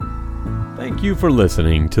Thank you for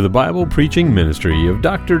listening to the Bible preaching ministry of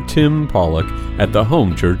Dr. Tim Pollock at the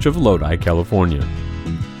Home Church of Lodi, California.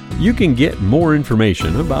 You can get more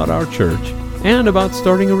information about our church and about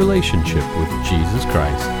starting a relationship with Jesus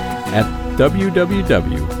Christ at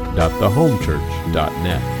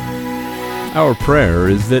www.thehomechurch.net. Our prayer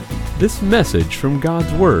is that this message from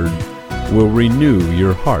God's Word will renew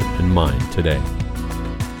your heart and mind today. Revelation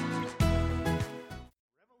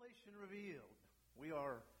revealed. We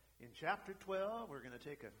are in chapter 12. We're going to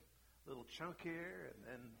take a little chunk here, and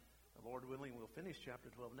then, the Lord willing, we'll finish chapter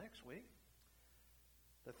 12 next week.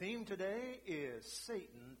 The theme today is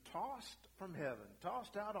Satan tossed from heaven,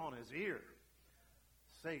 tossed out on his ear.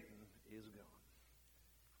 Satan is gone.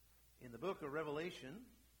 In the book of Revelation,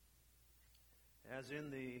 as in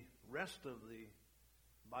the rest of the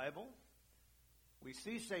Bible, we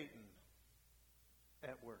see Satan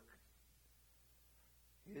at work.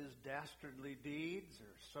 His dastardly deeds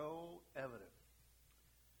are so evident.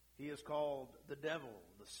 He is called the devil,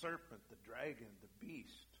 the serpent, the dragon, the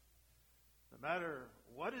beast. No matter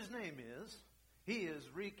what his name is, he is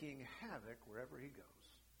wreaking havoc wherever he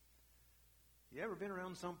goes. You ever been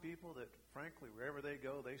around some people that, frankly, wherever they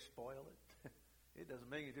go, they spoil it? It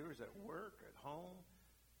doesn't make any difference at work, at home.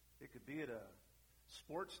 It could be at a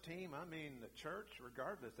sports team. I mean, the church,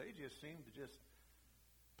 regardless, they just seem to just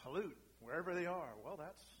pollute wherever they are. Well,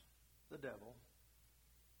 that's the devil.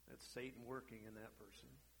 That's Satan working in that person.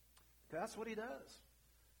 That's what he does.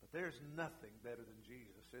 But there's nothing better than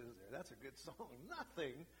Jesus, is there? That's a good song.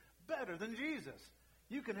 Nothing better than Jesus.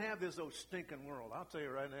 You can have this old stinking world. I'll tell you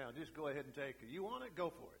right now, just go ahead and take it. You want it? Go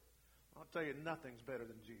for it. I'll tell you, nothing's better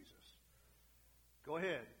than Jesus. Go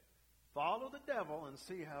ahead. Follow the devil and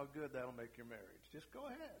see how good that'll make your marriage. Just go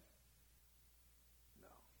ahead.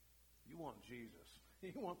 No. You want Jesus.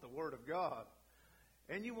 You want the Word of God.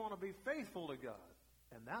 And you want to be faithful to God.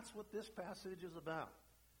 And that's what this passage is about.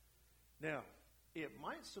 Now, it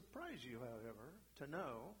might surprise you, however, to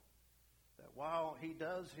know that while he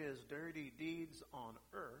does his dirty deeds on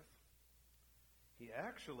earth, he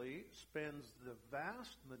actually spends the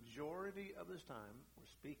vast majority of his time, we're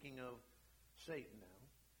speaking of Satan now,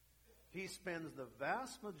 he spends the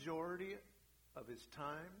vast majority of his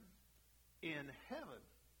time in heaven.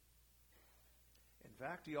 In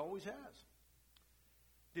fact, he always has.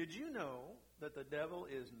 Did you know that the devil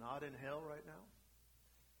is not in hell right now?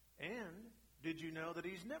 And did you know that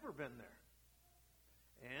he's never been there?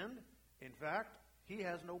 And, in fact, he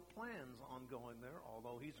has no plans on going there,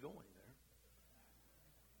 although he's going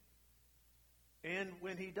there. And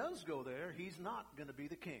when he does go there, he's not going to be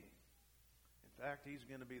the king. In fact, he's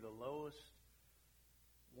going to be the lowest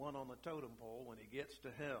one on the totem pole when he gets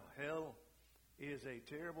to hell. Hell is a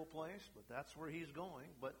terrible place, but that's where he's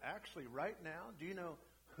going. But actually, right now, do you know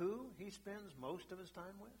who he spends most of his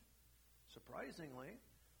time with? Surprisingly,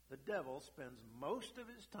 the devil spends most of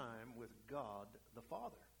his time with God the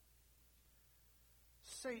Father.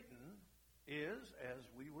 Satan is, as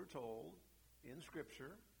we were told in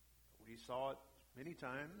Scripture, we saw it many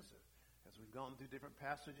times as we've gone through different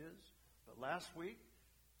passages. But last week,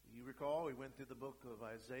 you recall, we went through the book of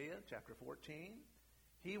Isaiah, chapter 14.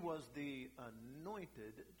 He was the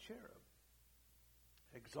anointed cherub,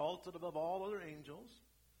 exalted above all other angels.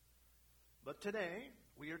 But today,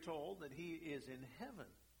 we are told that he is in heaven,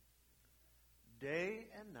 day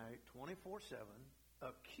and night, 24/7,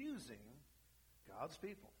 accusing God's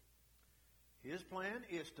people. His plan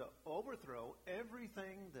is to overthrow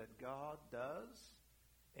everything that God does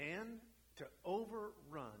and to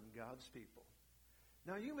overrun God's people.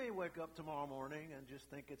 Now, you may wake up tomorrow morning and just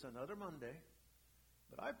think it's another Monday,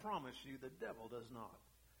 but I promise you the devil does not.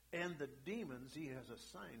 And the demons he has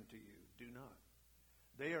assigned to you do not.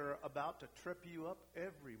 They are about to trip you up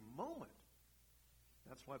every moment.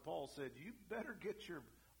 That's why Paul said, you better get your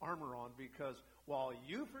armor on, because while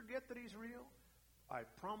you forget that he's real, I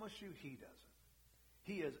promise you he doesn't.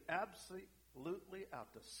 He is absolutely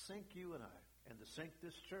out to sink you and I, and to sink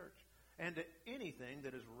this church, and to anything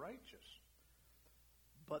that is righteous.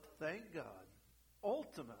 But thank God,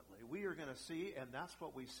 ultimately, we are going to see, and that's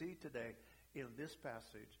what we see today in this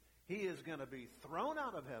passage, he is going to be thrown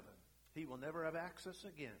out of heaven. He will never have access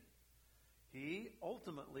again. He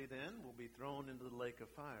ultimately then will be thrown into the lake of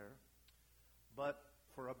fire. But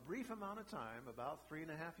for a brief amount of time, about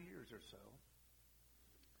 3.5 years or so,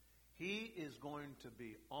 he is going to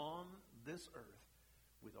be on this earth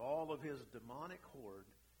with all of his demonic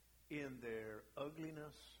horde in their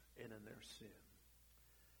ugliness and in their sin.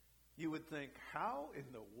 You would think, how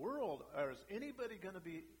in the world is anybody going to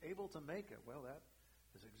be able to make it? Well, that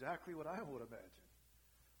is exactly what I would imagine.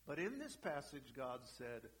 But in this passage, God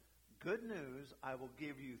said, Good news, I will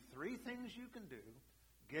give you 3 things you can do,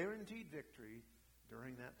 guaranteed victory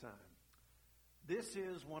during that time. This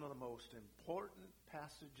is one of the most important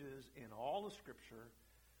passages in all of Scripture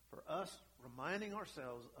for us reminding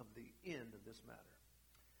ourselves of the end of this matter.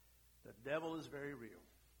 The devil is very real.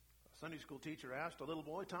 A Sunday school teacher asked a little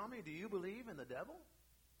boy, Tommy, do you believe in the devil?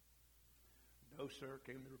 No, sir,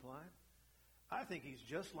 came the reply. I think he's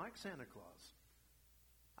just like Santa Claus.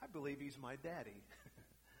 I believe he's my daddy.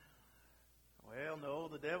 Well, no,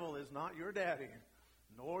 the devil is not your daddy,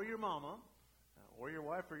 nor your mama, or your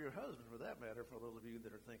wife or your husband, for that matter, for those of you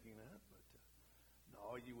that are thinking that. But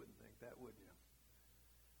no, you wouldn't think that, would you?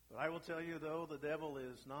 But I will tell you, though, the devil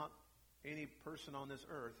is not any person on this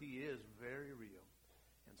earth. He is very real.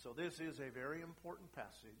 And so this is a very important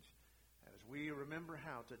passage as we remember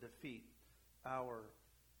how to defeat our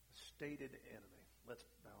stated enemy. Let's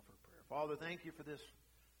bow for prayer. Father, thank you for this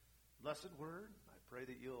blessed word. I pray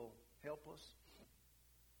that you'll help us.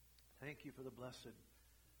 Thank you for the blessed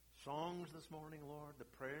songs this morning, Lord, the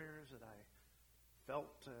prayers that I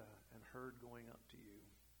felt and heard going up to you.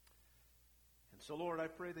 And so, Lord, I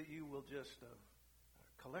pray that you will just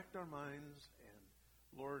collect our minds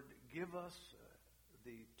and, Lord, give us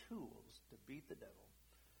the tools to beat the devil.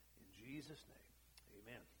 In Jesus' name,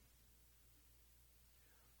 amen.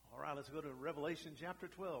 All right, let's go to Revelation chapter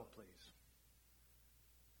 12, please.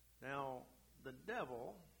 Now, the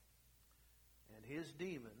devil and his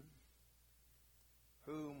demon,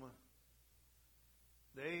 whom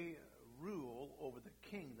they rule over the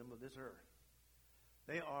kingdom of this earth,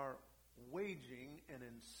 they are waging an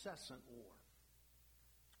incessant war.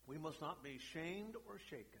 We must not be shamed or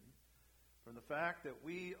shaken from the fact that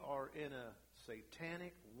we are in a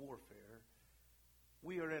satanic warfare.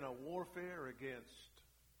 We are in a warfare against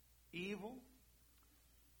evil.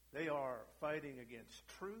 They are fighting against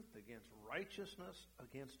truth, against righteousness,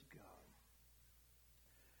 against God.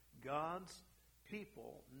 God's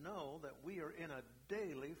people know that we are in a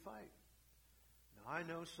daily fight. Now, I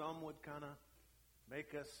know some would kind of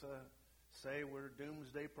make us say we're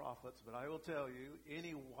doomsday prophets, but I will tell you,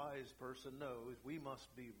 any wise person knows we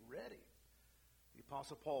must be ready. The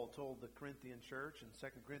Apostle Paul told the Corinthian church in 2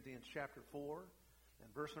 Corinthians chapter 4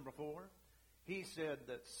 and verse number 4, he said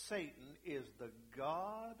that Satan is the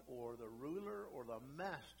god or the ruler or the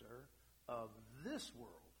master of this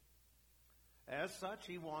world. As such,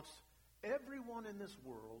 he wants everyone in this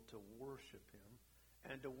world to worship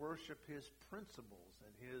him and to worship his principles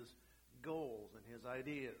and his goals and his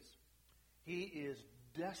ideas. He is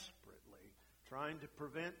desperately trying to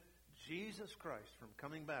prevent Jesus Christ from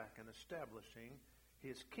coming back and establishing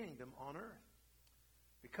his kingdom on earth.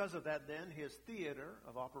 Because of that, then, his theater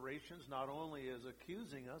of operations not only is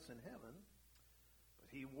accusing us in heaven,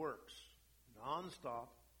 but he works nonstop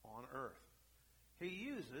on earth. He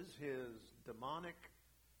uses his demonic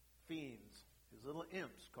fiends, his little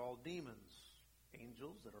imps called demons,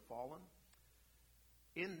 angels that are fallen.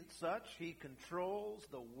 In such, he controls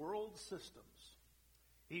the world systems.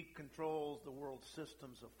 He controls the world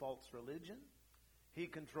systems of false religion. He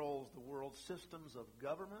controls the world systems of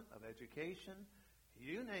government, of education.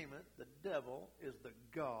 You name it, the devil is the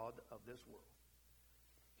god of this world.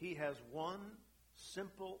 He has one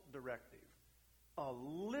simple directive: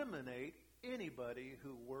 eliminate anybody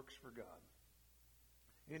who works for God.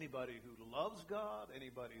 Anybody who loves God,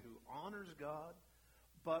 anybody who honors God,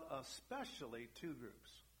 but especially two groups: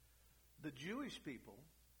 the Jewish people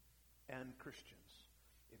and Christians.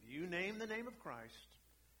 If you name the name of Christ,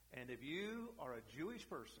 and if you are a Jewish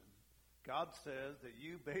person, God says that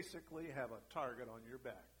you basically have a target on your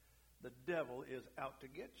back. The devil is out to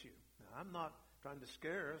get you. Now, I'm not trying to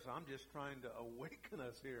scare us. I'm just trying to awaken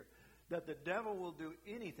us here that the devil will do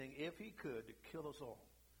anything, if he could, to kill us all.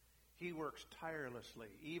 He works tirelessly.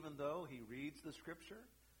 Even though he reads the Scripture,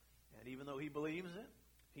 and even though he believes it,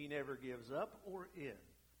 he never gives up or in.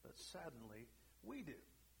 But sadly, we do.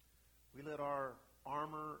 We let our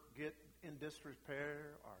armor get in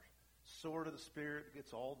disrepair. Our sword of the Spirit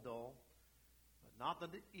gets all dull. But not the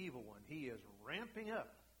evil one. He is ramping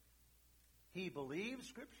up. He believes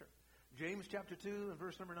Scripture. James chapter 2 and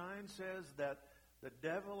verse number 9 says that the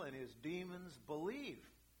devil and his demons believe.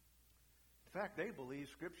 In fact, they believe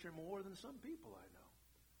Scripture more than some people I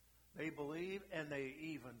know. They believe and they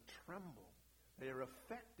even tremble. They are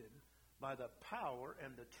affected by the power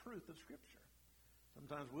and the truth of Scripture.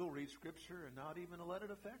 Sometimes we'll read Scripture and not even let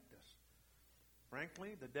it affect us.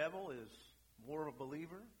 Frankly, the devil is more of a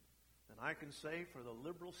believer than I can say for the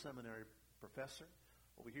liberal seminary professor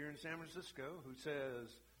over here in San Francisco who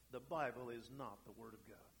says the Bible is not the Word of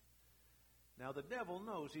God. Now, the devil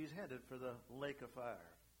knows he's headed for the lake of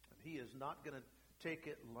fire. And he is not going to take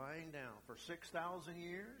it lying down. For 6,000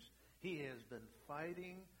 years, he has been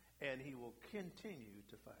fighting, and he will continue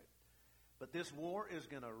to fight. But this war is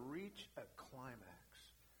going to reach a climax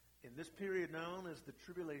in this period known as the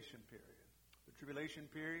tribulation period. The tribulation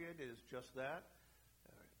period is just that.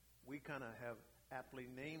 We kind of have aptly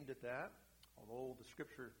named it that, although the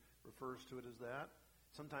Scripture refers to it as that.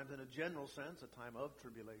 Sometimes in a general sense, a time of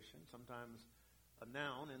tribulation. Sometimes a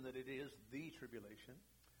noun in that it is the tribulation.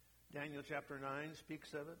 Daniel chapter 9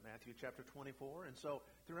 speaks of it, Matthew chapter 24. And so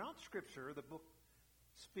throughout Scripture, the book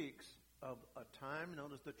speaks of a time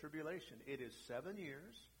known as the tribulation. It is 7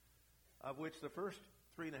 years, of which the first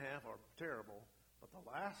 3.5 are terrible, but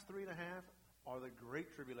the last 3.5 are the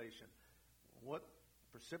great tribulation. What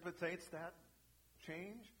precipitates that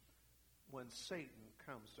change? When Satan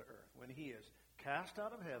comes to earth, when he is cast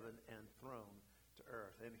out of heaven and thrown to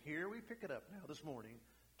earth. And here we pick it up now this morning,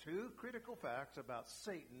 2 critical facts about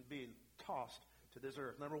Satan being tossed to this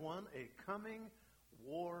earth. Number 1, a coming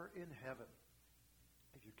war in heaven.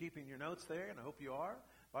 If you're keeping your notes there, and I hope you are,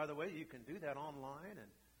 by the way, you can do that online, and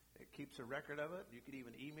it keeps a record of it. You could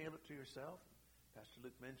even email it to yourself. Pastor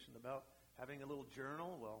Luke mentioned about having a little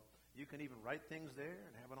journal. Well, you can even write things there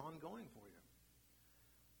and have it ongoing for you.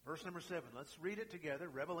 Verse number 7. Let's read it together.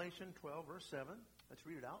 Revelation 12, verse 7. Let's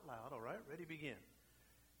read it out loud. All right, ready, begin.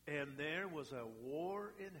 And there was a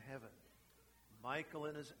war in heaven. Michael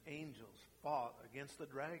and his angels fought against the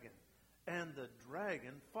dragon, and the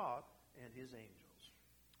dragon fought and his angels.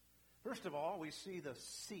 First of all, we see the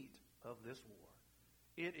seat of this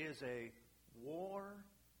war. It is a war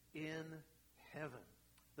in heaven.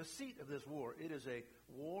 The seat of this war, it is a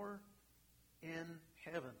war in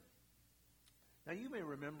heaven. Now, you may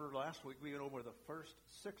remember last week we went over the first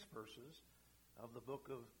 6 verses of the book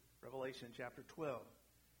of Revelation chapter 12.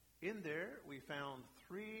 In there, we found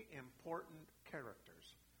 3 important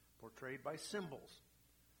characters portrayed by symbols,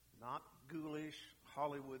 not ghoulish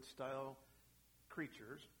Hollywood-style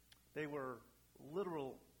creatures. They were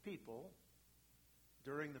literal people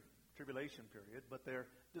during the tribulation period, but they're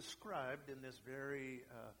described in this very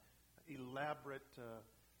elaborate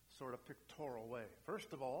sort of pictorial way.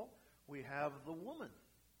 First of all, we have the woman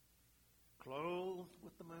clothed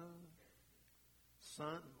with the moon,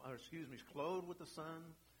 clothed with the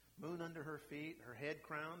sun, moon under her feet, her head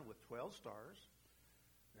crowned with 12 stars.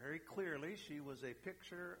 Very clearly, she was a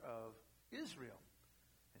picture of Israel.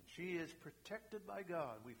 And she is protected by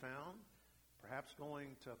God, we found, perhaps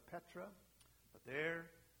going to Petra. But there,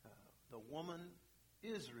 the woman,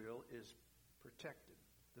 Israel, is protected.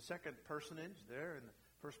 The second personage there in the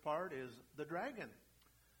first part is the dragon.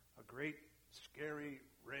 A great, scary,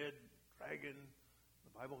 red dragon.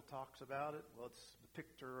 The Bible talks about it. Well, it's the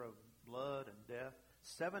picture of blood and death.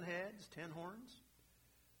 7 heads, 10 horns,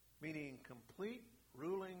 meaning complete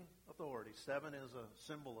ruling authority. 7 is a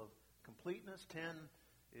symbol of completeness. 10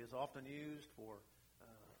 is often used for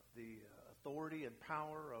the authority and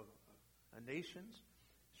power of nations.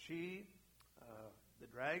 She, the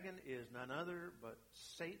dragon, is none other but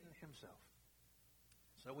Satan himself.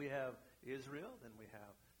 So we have Israel, then we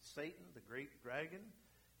have Satan, the great dragon.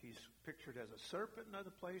 He's pictured as a serpent in other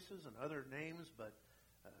places and other names, but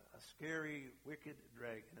a scary, wicked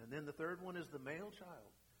dragon. And then the third one is the male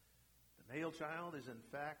child. The male child is, in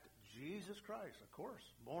fact, Jesus Christ, of course,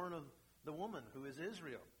 born of the woman who is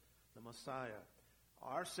Israel, the Messiah.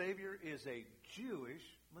 Our Savior is a Jewish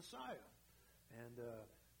Messiah. And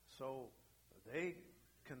so they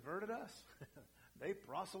converted us. They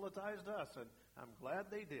proselytized us, and I'm glad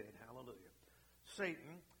they did. Hallelujah.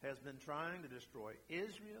 Satan has been trying to destroy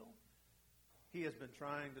Israel. He has been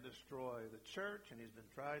trying to destroy the church, and he's been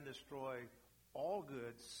trying to destroy all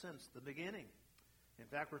good since the beginning. In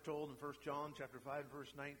fact, we're told in 1 John chapter 5,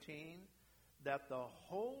 verse 19, that the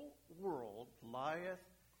whole world lieth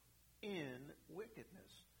in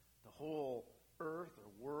wickedness. The whole earth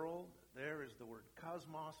or world, there is the word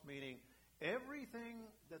cosmos, meaning everything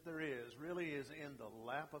that there is really is in the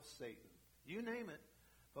lap of Satan. You name it,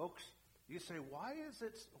 folks. You say, why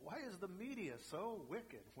is the media so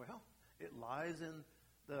wicked? Well, it lies in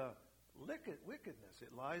the wickedness.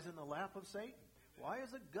 It lies in the lap of Satan. Why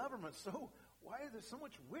is the government why is there so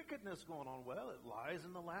much wickedness going on? Well, it lies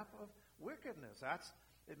in the lap of wickedness.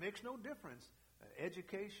 It makes no difference.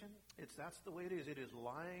 Education, that's the way it is. It is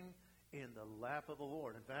lying in the lap of the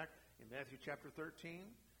Lord. In fact, in Matthew chapter 13,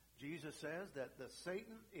 Jesus says that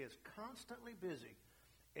Satan is constantly busy.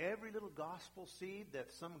 Every little gospel seed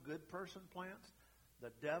that some good person plants,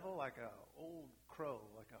 the devil, like an old crow,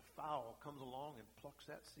 like a fowl, comes along and plucks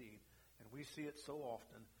that seed. And we see it so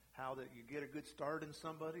often, how that you get a good start in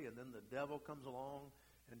somebody, and then the devil comes along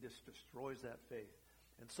and just destroys that faith.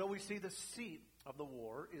 And so we see the seat of the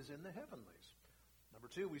war is in the heavenlies. Number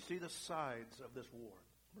 2, we see the sides of this war.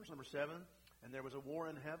 Verse number 7, and there was a war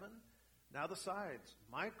in heaven. Now the sides,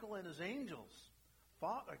 Michael and his angels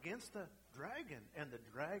fought against the dragon, and the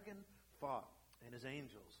dragon fought and his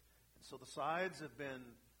angels. And so the sides have been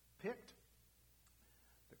picked.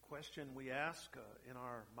 The question we ask in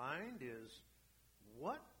our mind is,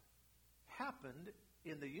 what happened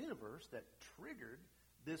in the universe that triggered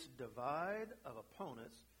this divide of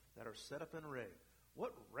opponents that are set up in array?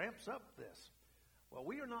 What ramps up this? Well,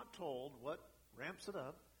 we are not told what ramps it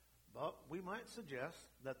up, but we might suggest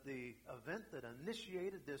that the event that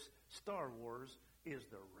initiated this Star Wars is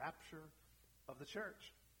the rapture of the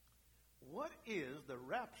church. What is the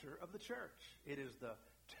rapture of the church? It is the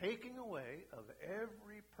taking away of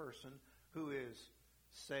every person who is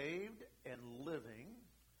saved and living,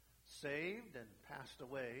 saved and passed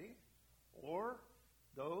away, or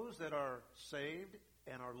those that are saved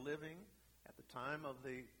and are living at the time of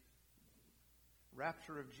the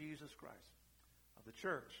rapture of Jesus Christ, of the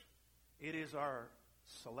church. It is our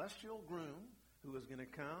celestial groom who is going to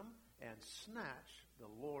come and snatch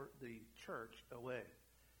the church away.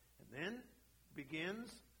 And then begins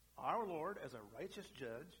our Lord, as a righteous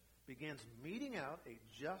judge, begins meting out a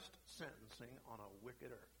just sentencing on a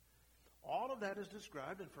wicked earth. All of that is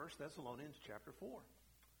described in 1 Thessalonians chapter 4,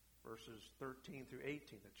 verses 13 through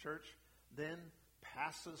 18. The church then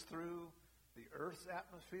passes through the earth's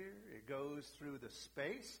atmosphere. It goes through the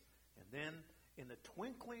space, and then in the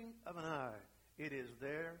twinkling of an eye, it is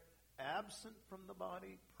there, absent from the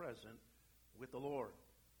body, present with the Lord.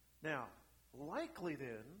 Now, likely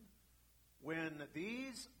then, when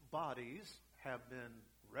these bodies have been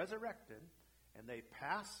resurrected and they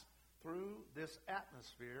pass through this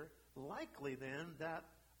atmosphere, likely then that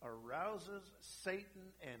arouses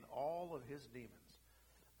Satan and all of his demons.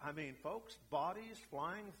 I mean, folks, bodies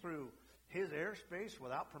flying through his airspace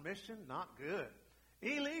without permission, not good.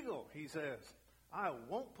 Illegal, he says. I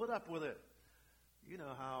won't put up with it. You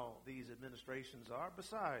know how these administrations are.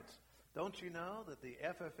 Besides, don't you know that the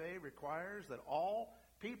FFA requires that all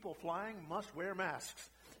people flying must wear masks?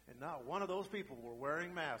 And not one of those people were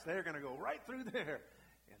wearing masks. They're going to go right through there.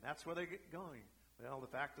 And that's where they get going. Well, the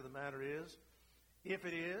fact of the matter is, if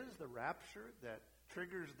it is the rapture that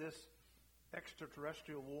triggers this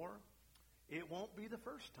extraterrestrial war, it won't be the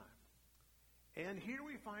first time. And here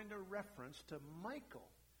we find a reference to Michael.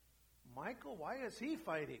 Michael, why is he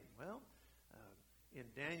fighting? Well, in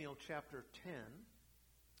Daniel chapter 10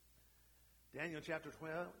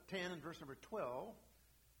 and verse number 12,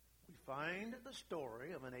 we find the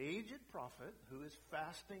story of an aged prophet who is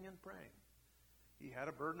fasting and praying. He had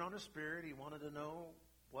a burden on his spirit. He wanted to know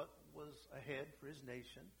what was ahead for his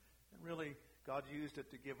nation. And really, God used it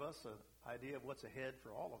to give us an idea of what's ahead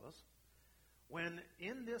for all of us. When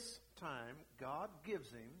in this time, God gives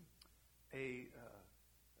him a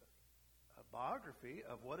biography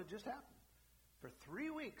of what had just happened. For 3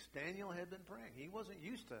 weeks, Daniel had been praying. He wasn't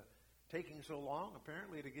used to taking so long,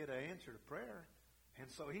 apparently, to get an answer to prayer. And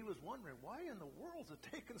so he was wondering, why in the world is it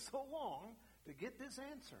taking so long to get this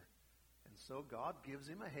answer? And so God gives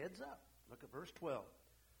him a heads up. Look at verse 12.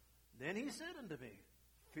 Then he said unto me,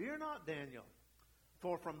 Fear not, Daniel,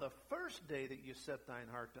 for from the first day that you set thine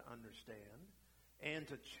heart to understand and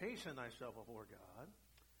to chasten thyself before God,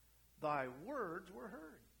 thy words were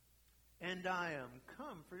heard. And I am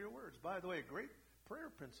come for your words. By the way, great prayer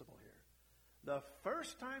principle here. The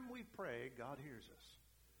first time we pray, God hears us.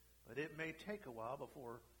 But it may take a while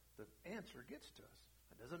before the answer gets to us.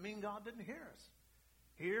 That doesn't mean God didn't hear us.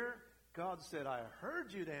 Here, God said, I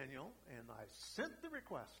heard you, Daniel, and I sent the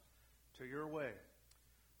request to your way.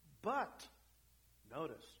 But,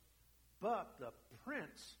 notice, but the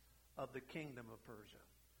prince of the kingdom of Persia,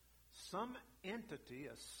 some entity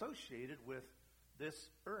associated with this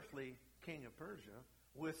earthly king of Persia,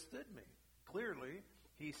 withstood me. Clearly,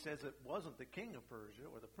 he says it wasn't the king of Persia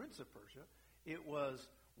or the prince of Persia. It was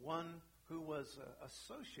one who was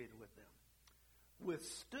associated with them.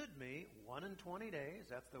 Withstood me 21 days.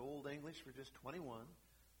 That's the Old English for just 21.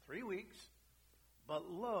 3 weeks.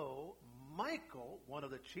 But lo, Michael, one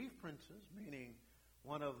of the chief princes, meaning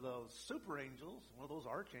one of those super angels, one of those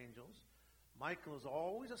archangels, Michael is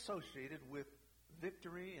always associated with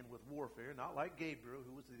victory and with warfare, not like Gabriel,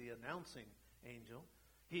 who was the announcing angel.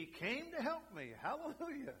 He came to help me.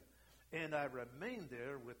 Hallelujah. And I remained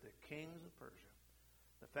there with the kings of Persia.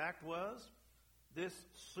 The fact was, this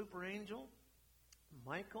super angel,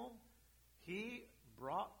 Michael, he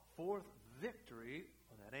brought forth victory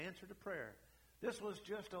on that answer to prayer. This was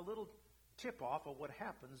just a little tip-off of what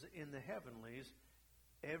happens in the heavenlies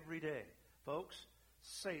every day. Folks,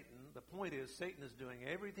 Satan. The point is, Satan is doing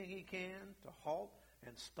everything he can to halt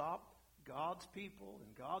and stop God's people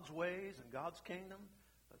and God's ways and God's kingdom.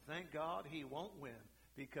 But thank God he won't win,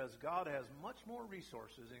 because God has much more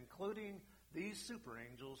resources, including these super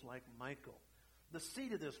angels like Michael. The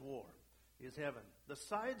seat of this war is heaven. The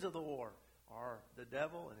sides of the war are the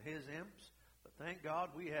devil and his imps. But thank God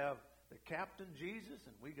we have the captain Jesus,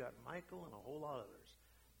 and we got Michael and a whole lot of others.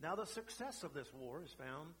 Now the success of this war is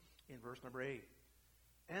found in verse number 8.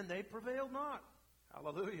 And they prevailed not.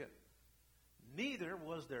 Hallelujah. Neither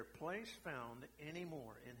was their place found any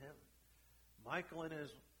more in heaven. Michael and his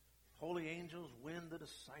holy angels win the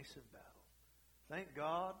decisive battle. Thank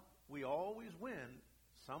God we always win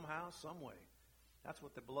somehow, some way. That's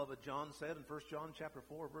what the beloved John said in 1 John chapter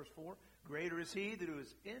 4, verse 4. Greater is he that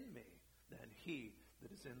is in me than he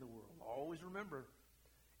that is in the world. Always remember,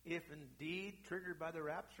 if indeed triggered by the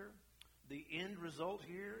rapture, the end result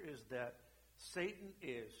here is that Satan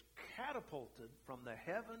is catapulted from the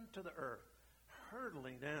heaven to the earth,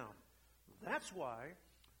 hurtling down. That's why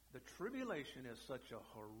the tribulation is such a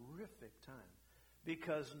horrific time,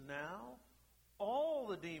 because now all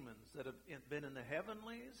the demons that have been in the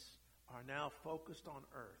heavenlies are now focused on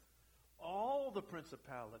earth. All the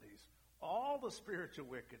principalities, all the spiritual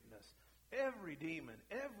wickedness, every demon,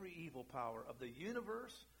 every evil power of the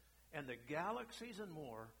universe and the galaxies and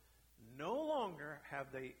more, no longer have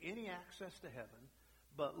they any access to heaven,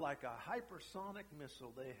 but like a hypersonic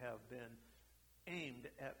missile, they have been aimed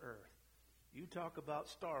at earth. You talk about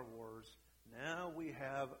Star Wars, now we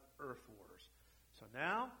have Earth Wars. So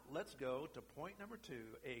now let's go to point number 2,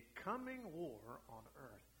 a coming war on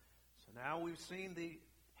earth. So now we've seen the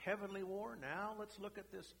heavenly war, now let's look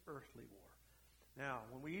at this earthly war. Now,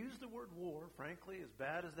 when we use the word war, frankly, as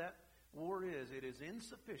bad as that war is, it is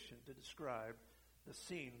insufficient to describe the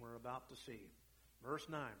scene we're about to see. Verse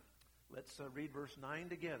 9. Let's read verse 9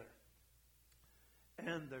 together.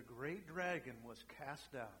 And the great dragon was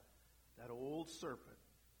cast out, that old serpent,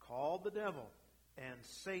 called the devil, and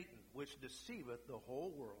Satan, which deceiveth the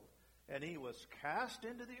whole world. And he was cast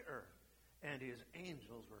into the earth, and his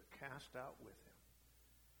angels were cast out with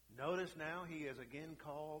him. Notice now he is again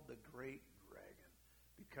called the great dragon,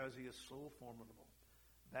 because he is so formidable.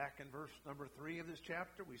 Back in verse number 3 of this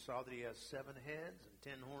chapter, we saw that he has 7 heads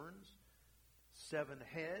and 10 horns. 7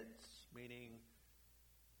 heads, meaning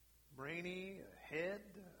brainy, head,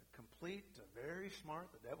 complete, very smart.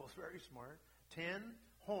 The devil's very smart. 10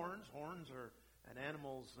 horns. Horns are an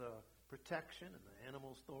animal's protection and the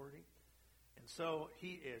animal's authority. And so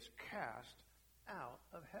he is cast out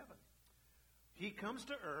of heaven. He comes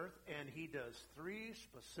to earth and he does 3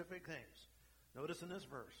 specific things. Notice in this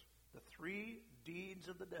verse, the 3 deeds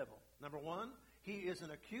of the devil. Number 1, he is an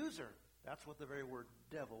accuser. That's what the very word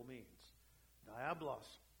devil means. Diablos.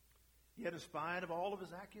 Yet in spite of all of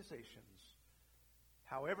his accusations,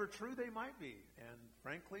 however true they might be, and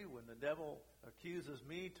frankly, when the devil accuses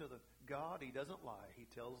me to the God, he doesn't lie. He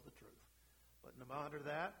tells the truth. But no matter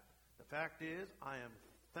that, the fact is, I am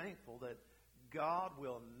thankful that God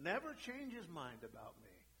will never change his mind about me.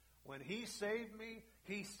 When he saved me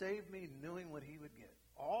knowing what he would get.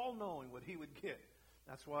 All knowing what he would get.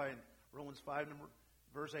 That's why in Romans 5,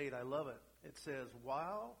 verse 8, I love it. It says,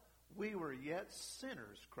 while we were yet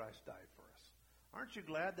sinners, Christ died for us. Aren't you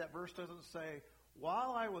glad that verse doesn't say,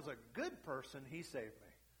 while I was a good person, he saved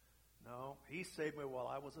me? No, he saved me while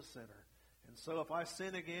I was a sinner. And so if I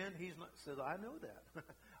sin again, he says, I know that.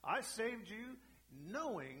 I saved you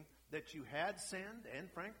knowing that you had sinned,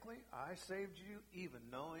 and frankly, I saved you even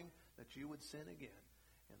knowing that you would sin again.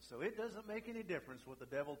 And so it doesn't make any difference what the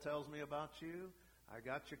devil tells me about you. I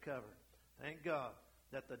got you covered. Thank God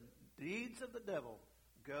that the deeds of the devil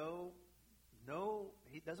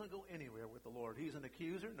he doesn't go anywhere with the Lord. He's an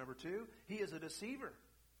accuser. Number 2, he is a deceiver.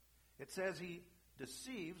 It says he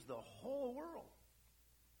deceives the whole world.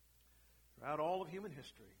 Throughout all of human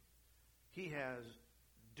history, he has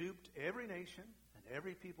duped every nation and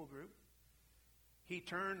every people group. He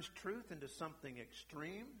turns truth into something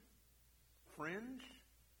extreme, fringe.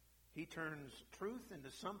 He turns truth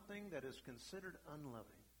into something that is considered unloving.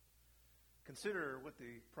 Consider what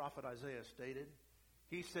the prophet Isaiah stated.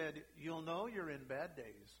 He said, you'll know you're in bad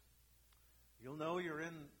days. You'll know you're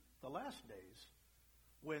in the last days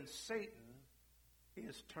when Satan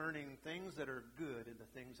is turning things that are good into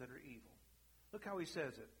things that are evil. Look how he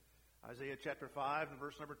says it. Isaiah chapter 5 and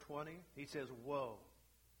verse number 20. He says, woe.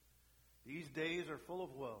 These days are full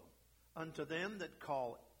of woe unto them that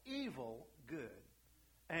call evil good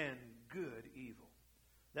and good evil,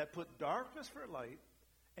 that put darkness for light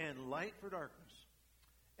and light for darkness,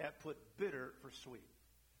 that put bitter for sweet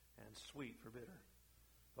and sweet for bitter.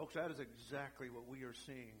 Folks, that is exactly what we are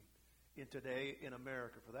seeing today in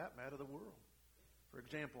America, for that matter, the world. For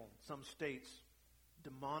example, some states,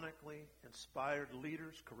 demonically inspired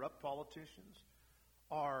leaders, corrupt politicians,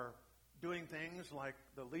 are doing things like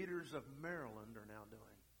the leaders of Maryland are now doing.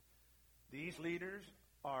 These leaders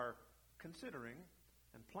are considering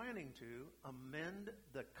and planning to amend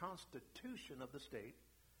the Constitution of the state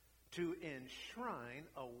to enshrine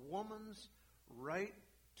a woman's right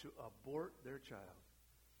to abort their child.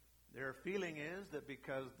 Their feeling is that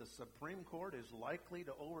because the Supreme Court is likely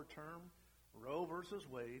to overturn Roe versus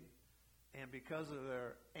Wade, and because of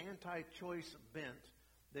their anti-choice bent,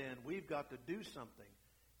 then we've got to do something.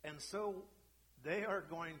 And so they are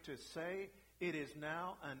going to say it is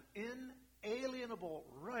now an inalienable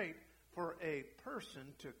right for a person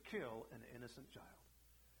to kill an innocent child.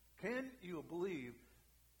 Can you believe?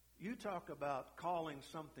 You talk about calling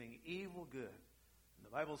something evil good. And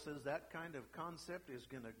the Bible says that kind of concept is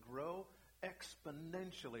going to grow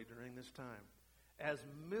exponentially during this time, as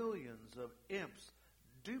millions of imps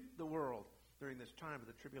dupe the world during this time of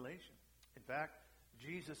the tribulation. In fact,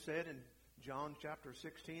 Jesus said in John chapter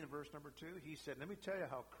 16 and verse number 2, he said, let me tell you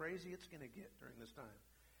how crazy it's going to get during this time.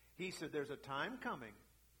 He said, there's a time coming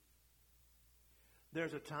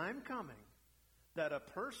that a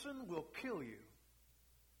person will kill you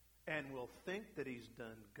and will think that he's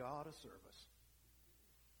done God a service.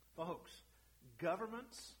 Folks,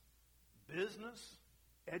 governments, business,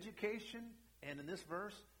 education, and in this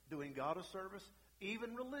verse, doing God a service,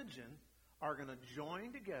 even religion, are going to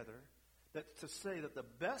join together to say that the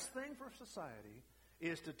best thing for society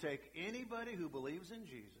is to take anybody who believes in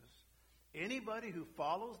Jesus, anybody who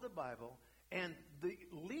follows the Bible, and the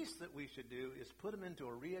least that we should do is put them into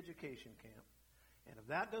a re-education camp. And if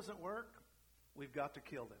that doesn't work, we've got to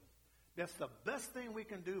kill them. That's the best thing we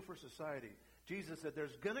can do for society. Jesus said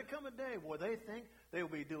there's going to come a day where they think they will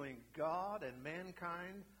be doing God and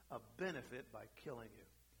mankind a benefit by killing you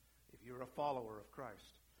if you're a follower of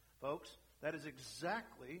Christ. Folks, that is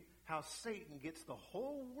exactly how Satan gets the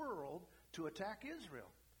whole world to attack Israel.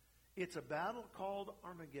 It's a battle called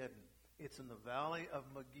Armageddon. It's in the valley of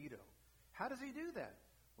Megiddo. How does he do that?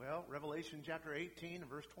 Well, Revelation chapter 18 and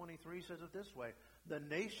verse 23 says it this way. The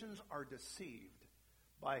nations are deceived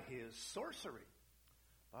by his sorcery.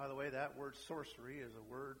 By the way, that word sorcery is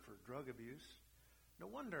a word for drug abuse. No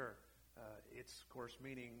wonder it's, of course,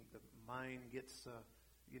 meaning the mind gets,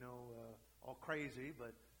 all crazy,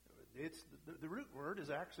 but it's the root word is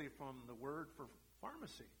actually from the word for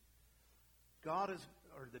pharmacy.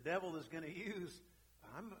 The devil is going to use,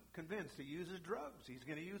 I'm convinced, he uses drugs. He's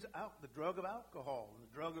going to use the drug of alcohol and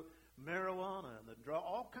the drug of marijuana and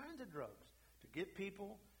all kinds of drugs to get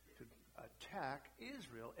people to attack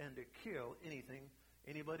Israel and to kill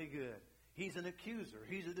anybody good. He's an accuser.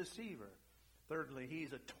 He's a deceiver. Thirdly,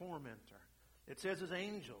 he's a tormentor. It says his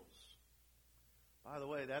angels. By the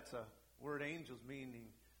way, that's a word, angels, meaning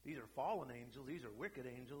these are fallen angels. These are wicked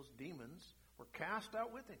angels, demons, were cast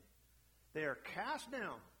out with him. They are cast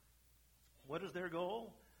down. What is their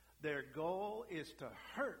goal? Their goal is to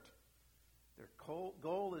hurt. Their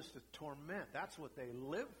goal is to torment. That's what they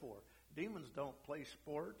live for. Demons don't play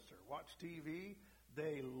sports or watch TV.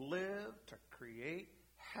 They live to create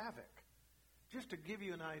havoc. Just to give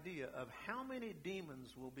you an idea of how many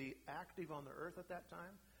demons will be active on the earth at that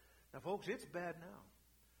time. Now, folks, it's bad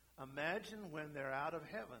now. Imagine when they're out of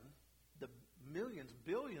heaven, the millions,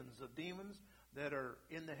 billions of demons that are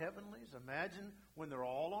in the heavenlies. Imagine when they're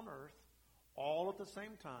all on earth, all at the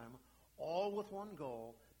same time, all with one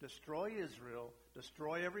goal, destroy Israel,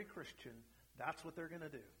 destroy every Christian. That's what they're going to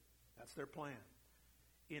do. That's their plan.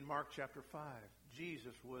 In Mark chapter 5,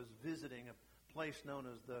 Jesus was visiting a place known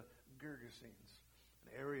as the Gergesenes,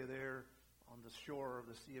 an area there on the shore of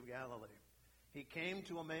the Sea of Galilee. He came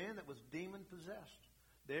to a man that was demon-possessed.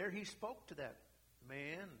 There he spoke to that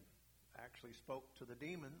man, actually spoke to the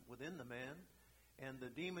demon within the man, and the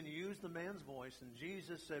demon used the man's voice, and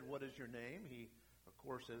Jesus said, "What is your name?" He, of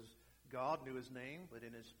course, as God knew his name, but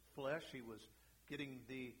in his flesh he was getting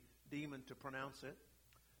the demon to pronounce it.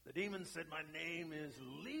 The demon said, "My name is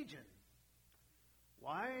Legion."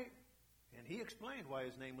 Why? And he explained why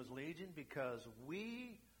his name was Legion, because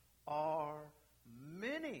we are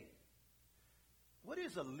many. What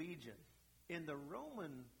is a legion? In the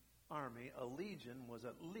Roman army, a legion was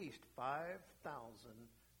at least 5,000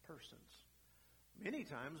 persons. Many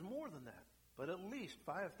times more than that, but at least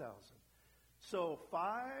 5,000. So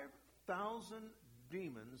 5,000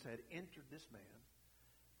 demons had entered this man.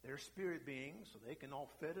 They're spirit beings, so they can all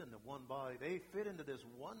fit into one body. They fit into this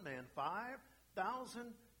one man,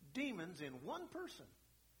 5,000 demons in one person.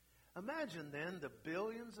 Imagine then the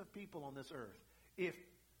billions of people on this earth. If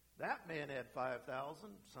That man had 5,000.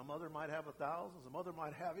 Some other might have 1,000. Some other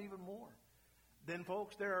might have even more. Then,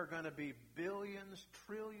 folks, there are going to be billions,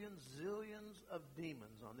 trillions, zillions of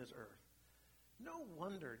demons on this earth. No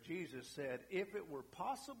wonder Jesus said, if it were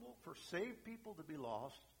possible for saved people to be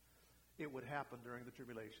lost, it would happen during the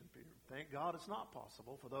tribulation period. Thank God it's not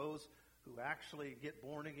possible for those who actually get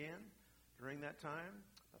born again during that time.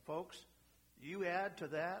 Folks, you add to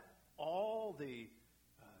that all the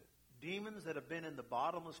demons that have been in the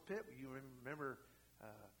bottomless pit. You remember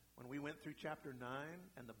when we went through chapter 9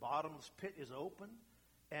 and the bottomless pit is open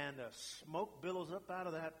and smoke billows up out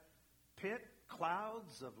of that pit.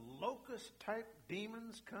 Clouds of locust-type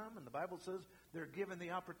demons come, and the Bible says they're given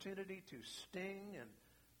the opportunity to sting and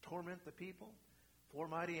torment the people. 4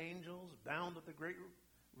 mighty angels bound at the great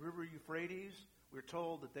river Euphrates. We're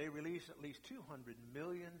told that they release at least 200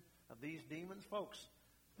 million of these demons. Folks,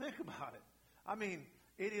 think about it. I mean,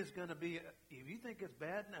 it is going to be, if you think it's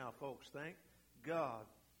bad now, folks, thank God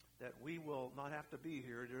that we will not have to be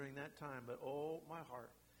here during that time. But, oh, my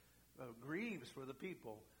heart grieves for the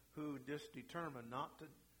people who just determine not to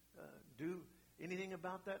do anything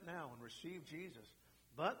about that now and receive Jesus.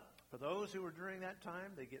 But for those who are during that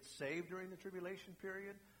time, they get saved during the tribulation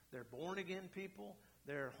period. They're born-again people.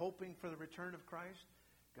 They're hoping for the return of Christ.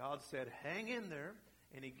 God said, hang in there,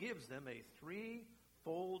 and He gives them a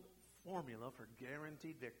 3-fold formula for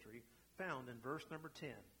guaranteed victory found in verse number 10.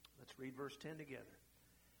 Let's read verse 10 together.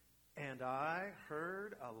 And I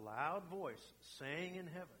heard a loud voice saying in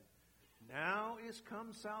heaven, now is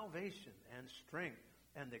come salvation and strength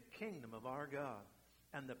and the kingdom of our God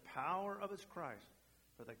and the power of His Christ.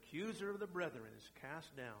 For the accuser of the brethren is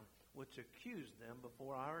cast down, which accused them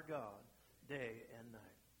before our God day and night.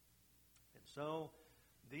 And so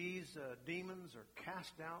these demons are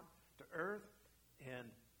cast out to earth, and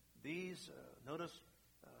these, notice,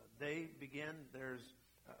 they begin, there's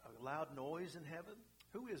a loud noise in heaven.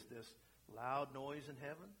 Who is this loud noise in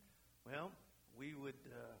heaven? Well, we would,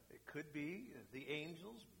 it could be the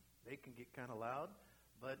angels. They can get kind of loud.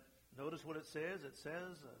 But notice what it says. It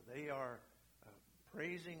says they are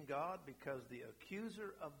praising God because the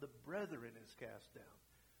accuser of the brethren is cast down.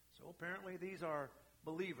 So apparently these are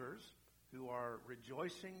believers who are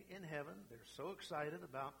rejoicing in heaven. They're so excited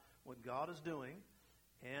about what God is doing.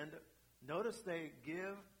 And notice they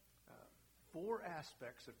give 4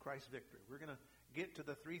 aspects of Christ's victory. We're going to get to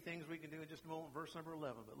the 3 things we can do in just a moment, verse number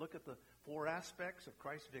 11. But look at the 4 aspects of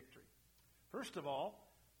Christ's victory. First of all,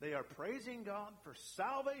 they are praising God for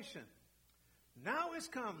salvation. Now is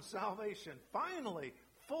come salvation. Finally,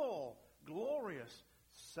 full, glorious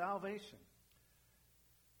salvation.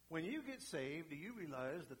 When you get saved, do you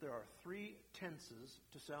realize that there are 3 tenses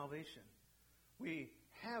to salvation? We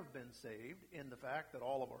have been saved in the fact that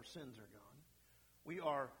all of our sins are gone. We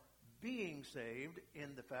are being saved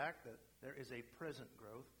in the fact that there is a present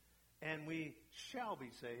growth. And we shall be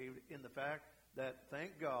saved in the fact that,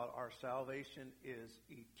 thank God, our salvation is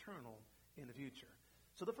eternal in the future.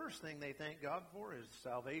 So the first thing they thank God for is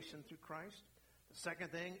salvation through Christ. The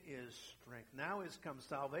second thing is strength. Now is come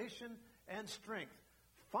salvation and strength.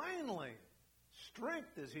 Finally,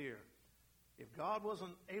 strength is here. If God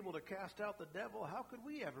wasn't able to cast out the devil, how could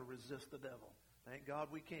we ever resist the devil? Thank God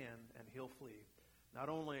we can, and he'll flee. Not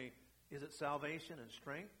only is it salvation and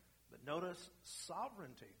strength, but notice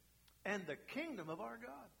sovereignty and the kingdom of our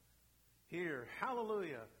God. Here,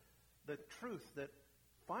 hallelujah, the truth that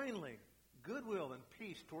finally goodwill and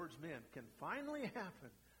peace towards men can finally happen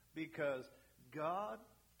because God,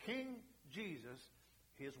 King Jesus,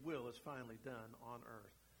 His will is finally done on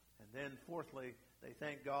earth. And then fourthly, they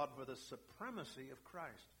thank God for the supremacy of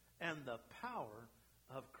Christ and the power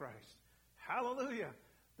of Christ. Hallelujah!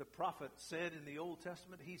 The prophet said in the Old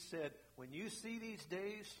Testament, he said, when you see these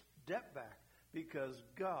days, step back because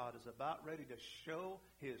God is about ready to show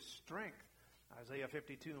His strength. Isaiah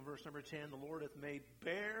 52 and verse number 10, the Lord hath made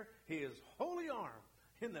bare His holy arm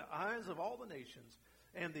in the eyes of all the nations,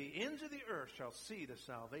 and the ends of the earth shall see the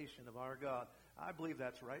salvation of our God. I believe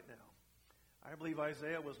that's right now. I believe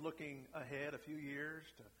Isaiah was looking ahead a few years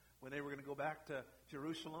to when they were going to go back to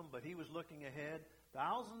Jerusalem, but he was looking ahead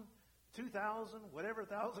 1,000, 2,000, whatever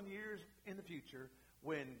 1,000 years in the future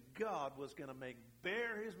when God was going to make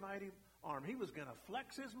bare His mighty arm. He was going to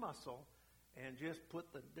flex His muscle and just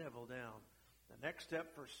put the devil down. The next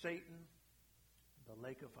step for Satan, the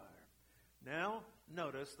lake of fire. Now,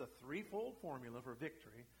 notice the 3-fold formula for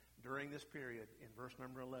victory during this period in verse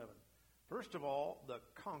number 11. First of all, the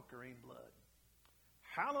conquering blood.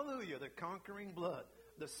 Hallelujah, the conquering blood.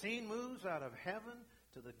 The scene moves out of heaven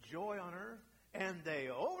to the joy on earth, and they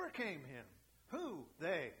overcame Him. Who?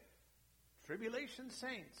 They. Tribulation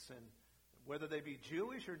saints and whether they be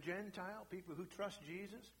Jewish or Gentile, people who trust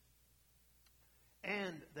Jesus.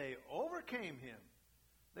 And they overcame him.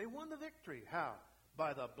 They won the victory. How?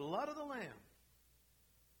 By the blood of the Lamb.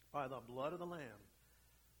 By the blood of the Lamb.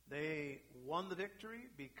 They won the victory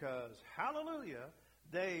because, hallelujah,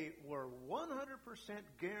 they were 100%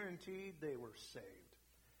 guaranteed they were saved.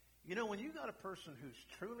 You know, when you got a person who's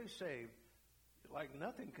truly saved, like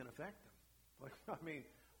nothing can affect them. Like, I mean,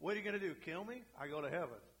 what are you going to do? Kill me? I go to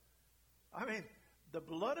heaven. I mean, the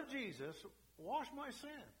blood of Jesus washed my sin.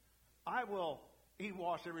 He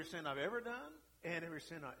washed every sin I've ever done and every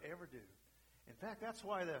sin I ever do. In fact, that's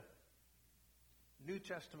why the New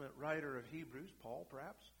Testament writer of Hebrews, Paul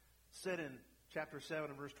perhaps, said in chapter 7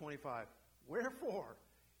 and verse 25, wherefore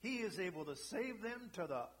he is able to save them to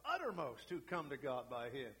the uttermost who come to God by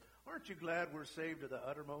him. Aren't you glad we're saved to the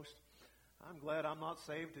uttermost? I'm glad I'm not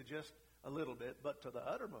saved to just a little bit, but to the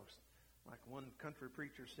uttermost. Like one country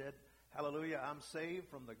preacher said, hallelujah, I'm saved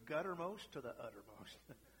from the guttermost to the uttermost.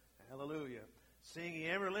 Hallelujah. Seeing he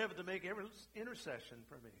ever lived to make every intercession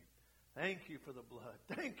for me. Thank you for the blood.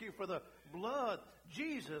 Thank you for the blood.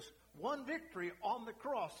 Jesus won victory on the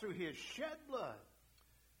cross through his shed blood.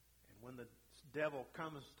 And when the devil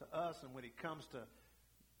comes to us and when he comes to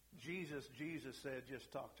Jesus, Jesus said,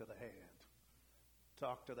 just talk to the hand.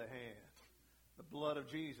 Talk to the hand. The blood of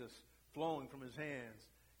Jesus flowing from his hands.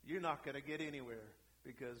 You're not going to get anywhere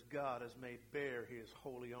because God has made bare his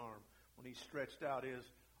holy arm. When he stretched out his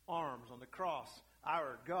arms on the cross,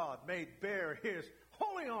 our God made bare his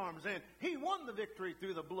holy arms, and he won the victory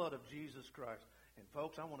through the blood of Jesus Christ. And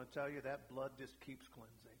folks, I want to tell you that blood just keeps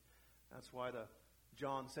cleansing. That's why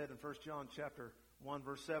John said in 1 John chapter 1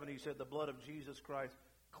 verse 7, he said the blood of Jesus Christ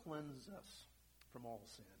cleanses us from all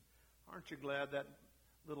sin. Aren't you glad that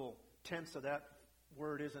little tense of that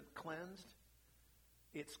word isn't cleansed?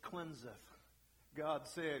 It's cleanseth. God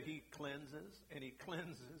said he cleanses, and he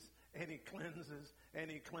cleanses, and he cleanses,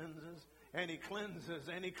 and he cleanses, and he cleanses,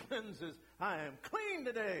 and he cleanses. I am clean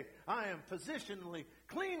today. I am positionally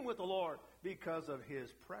clean with the Lord because of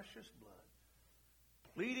his precious blood.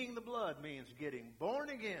 Pleading the blood means getting born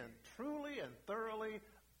again, truly and thoroughly,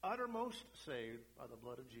 uttermost saved by the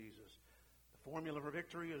blood of Jesus. The formula for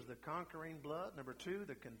victory is the conquering blood. Number 2,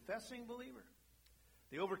 the confessing believer.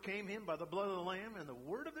 They overcame him by the blood of the Lamb and the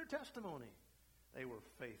word of their testimony. They were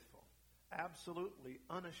faithful, absolutely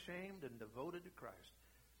unashamed and devoted to Christ.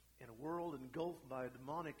 In a world engulfed by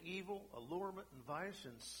demonic evil, allurement, and vice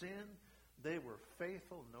and sin, they were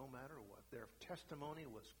faithful no matter what. Their testimony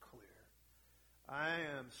was clear. I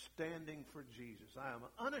am standing for Jesus. I am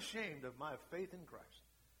unashamed of my faith in Christ.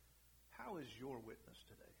 How is your witness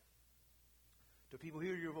today? Do people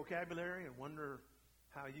hear your vocabulary and wonder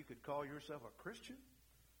how you could call yourself a Christian?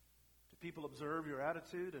 Do people observe your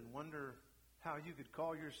attitude and wonder how you could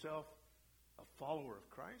call yourself a follower of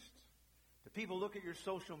Christ? Do people look at your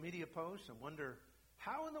social media posts and wonder,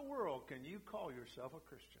 how in the world can you call yourself a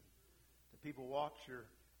Christian? Do people watch your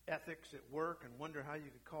ethics at work and wonder how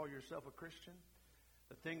you could call yourself a Christian?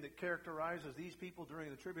 The thing that characterizes these people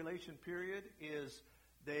during the tribulation period is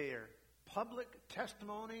their public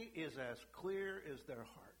testimony is as clear as their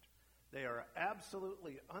heart. They are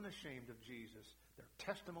absolutely unashamed of Jesus. Their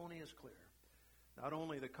testimony is clear. Not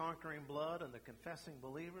only the conquering blood and the confessing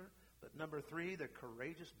believer, but number 3, the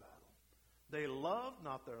courageous battle. They love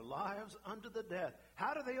not their lives unto the death.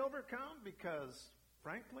 How do they overcome? Because,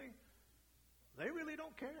 frankly, they really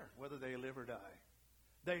don't care whether they live or die.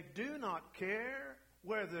 They do not care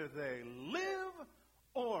whether they live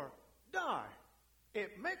or die.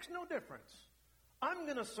 It makes no difference. I'm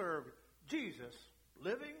going to serve Jesus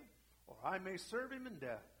living, or I may serve him in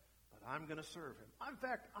death, but I'm going to serve him. In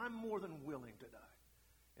fact, I'm more than willing to die.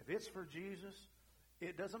 If it's for Jesus,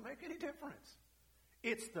 it doesn't make any difference.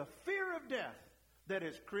 It's the fear of death that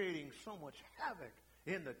is creating so much havoc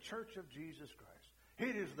in the church of Jesus Christ.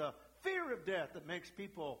 It is the fear of death that makes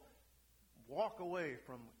people walk away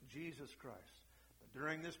from Jesus Christ. But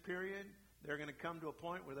during this period, they're going to come to a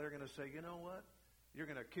point where they're going to say, you know what? You're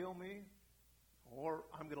going to kill me, or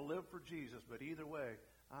I'm going to live for Jesus. But either way,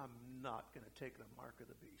 I'm not going to take the mark of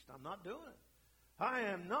the beast. I'm not doing it. I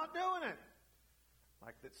am not doing it.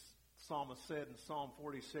 Like the psalmist said in Psalm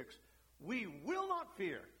 46, we will not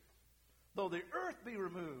fear, though the earth be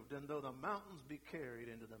removed and though the mountains be carried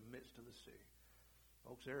into the midst of the sea.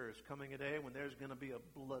 Folks, there is coming a day when there's going to be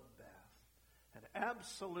a bloodbath, an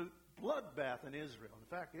absolute bloodbath in Israel. In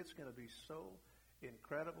fact, it's going to be so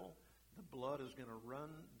incredible, the blood is going to run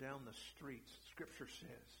down the streets, Scripture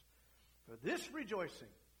says. For this rejoicing,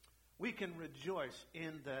 we can rejoice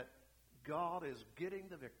in that God is getting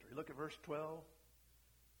the victory. Look at verse 12.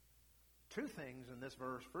 two things in this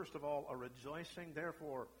verse. First of all, a rejoicing.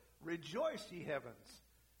 Therefore, rejoice, ye heavens,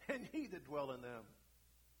 and ye that dwell in them.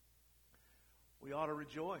 We ought to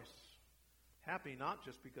rejoice. Happy not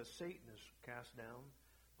just because Satan is cast down,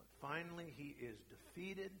 but finally he is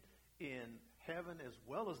defeated in heaven as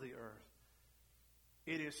well as the earth.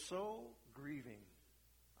 It is so grieving,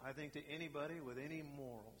 I think, to anybody with any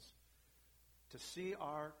morals to see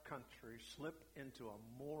our country slip into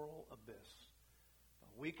a moral abyss. But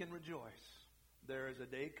we can rejoice. There is a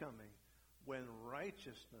day coming when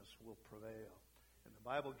righteousness will prevail. And the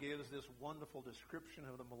Bible gives this wonderful description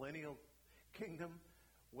of the millennial kingdom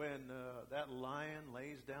when that lion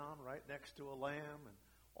lays down right next to a lamb and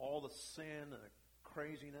all the sin and the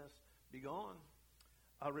craziness be gone.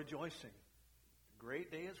 A rejoicing. A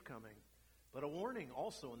great day is coming. But a warning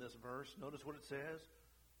also in this verse. Notice what it says.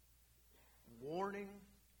 Warning,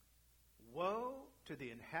 woe to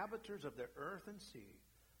the inhabitants of the earth and sea,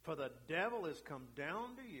 for the devil is come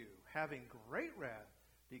down to you, having great wrath,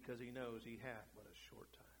 because he knows he hath but a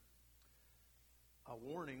short time. A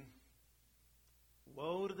warning,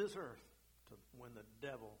 woe to this earth when the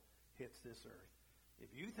devil hits this earth.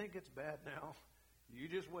 If you think it's bad now, you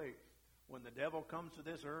just wait. When the devil comes to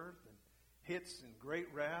this earth and hits in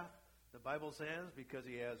great wrath, the Bible says, because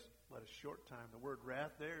he has but a short time. The word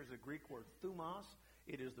wrath there is the Greek word thumos.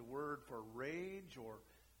 It is the word for rage or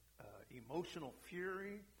emotional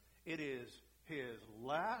fury. It is his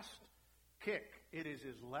last kick. It is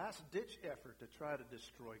his last-ditch effort to try to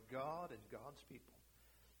destroy God and God's people.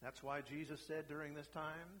 That's why Jesus said during this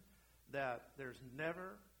time that there's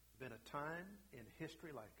never been a time in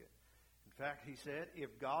history like it. In fact, he said,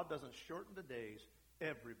 if God doesn't shorten the days,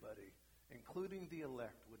 everybody, including the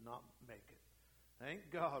elect, would not make it.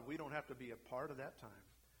 Thank God we don't have to be a part of that time.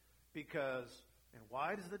 And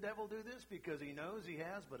why does the devil do this? Because he knows he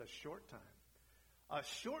has but a short time. A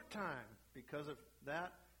short time. Because of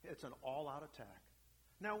that, it's an all-out attack.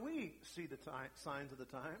 Now we see the signs of the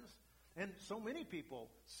times, and so many people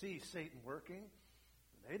see Satan working.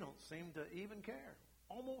 They don't seem to even care.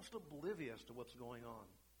 Almost oblivious to what's going on.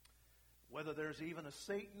 Whether there's even a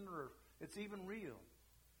Satan or it's even real.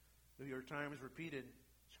 The New York Times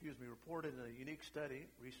reported in a unique study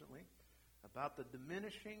recently about the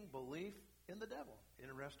diminishing belief in the devil.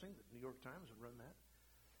 Interesting that the New York Times would run that.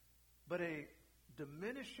 But a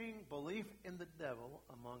diminishing belief in the devil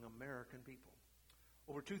among American people.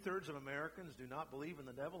 Over 2/3 of Americans do not believe in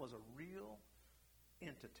the devil as a real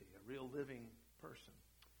entity, a real living person.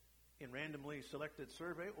 In randomly selected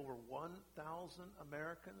survey, over 1,000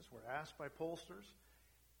 Americans were asked by pollsters,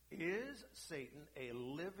 is Satan a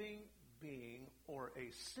living being or a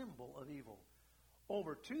symbol of evil?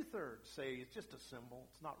 Over 2/3 say it's just a symbol.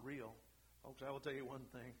 It's not real. Folks, I will tell you one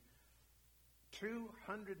thing.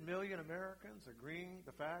 200 million Americans agreeing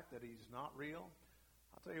the fact that he's not real.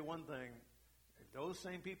 I'll tell you one thing. If those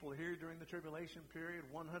same people here during the tribulation period,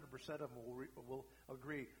 100% of them will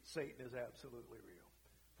agree Satan is absolutely real.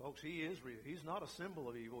 Folks, he is real. He's not a symbol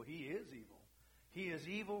of evil. He is evil. He is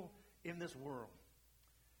evil in this world.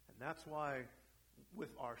 And that's why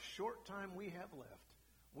with our short time we have left,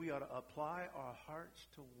 we ought to apply our hearts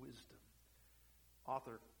to wisdom.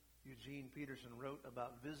 Author Eugene Peterson wrote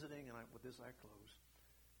about visiting, and with this I close.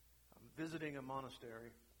 Visiting a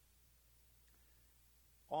monastery.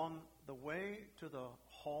 On the way to the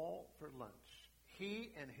hall for lunch,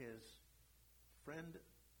 he and his friend,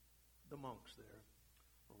 the monks there,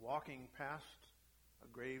 were walking past a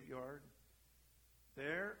graveyard.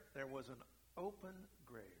 There was an open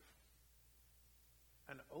grave.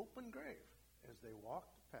 An open grave as they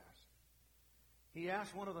walked past. He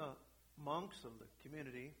asked one of the monks of the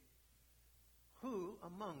community who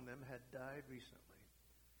among them had died recently.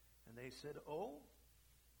 And they said, oh,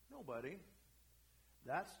 nobody.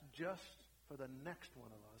 That's just for the next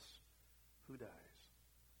one of us who dies.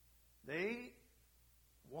 They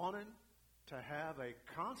wanted to have a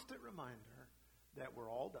constant reminder that we're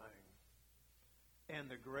all dying. And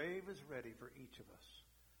the grave is ready for each of us.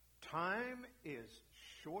 Time is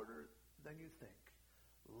shorter than you think.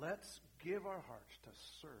 Let's give our hearts to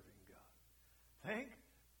serving God. Thank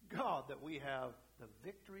God that we have the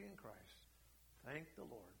victory in Christ. Thank the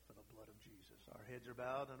Lord for the blood of Jesus. Our heads are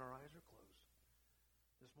bowed and our eyes are closed.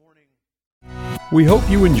 This morning, we hope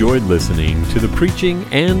you enjoyed listening to the preaching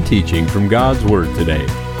and teaching from God's Word today.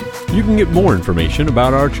 You can get more information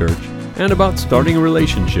about our church and about starting a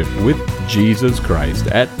relationship with Jesus Christ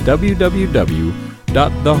at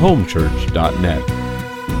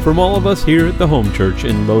www.thehomechurch.net. From all of us here at the Home Church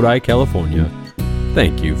in Lodi, California,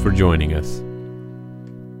 thank you for joining us.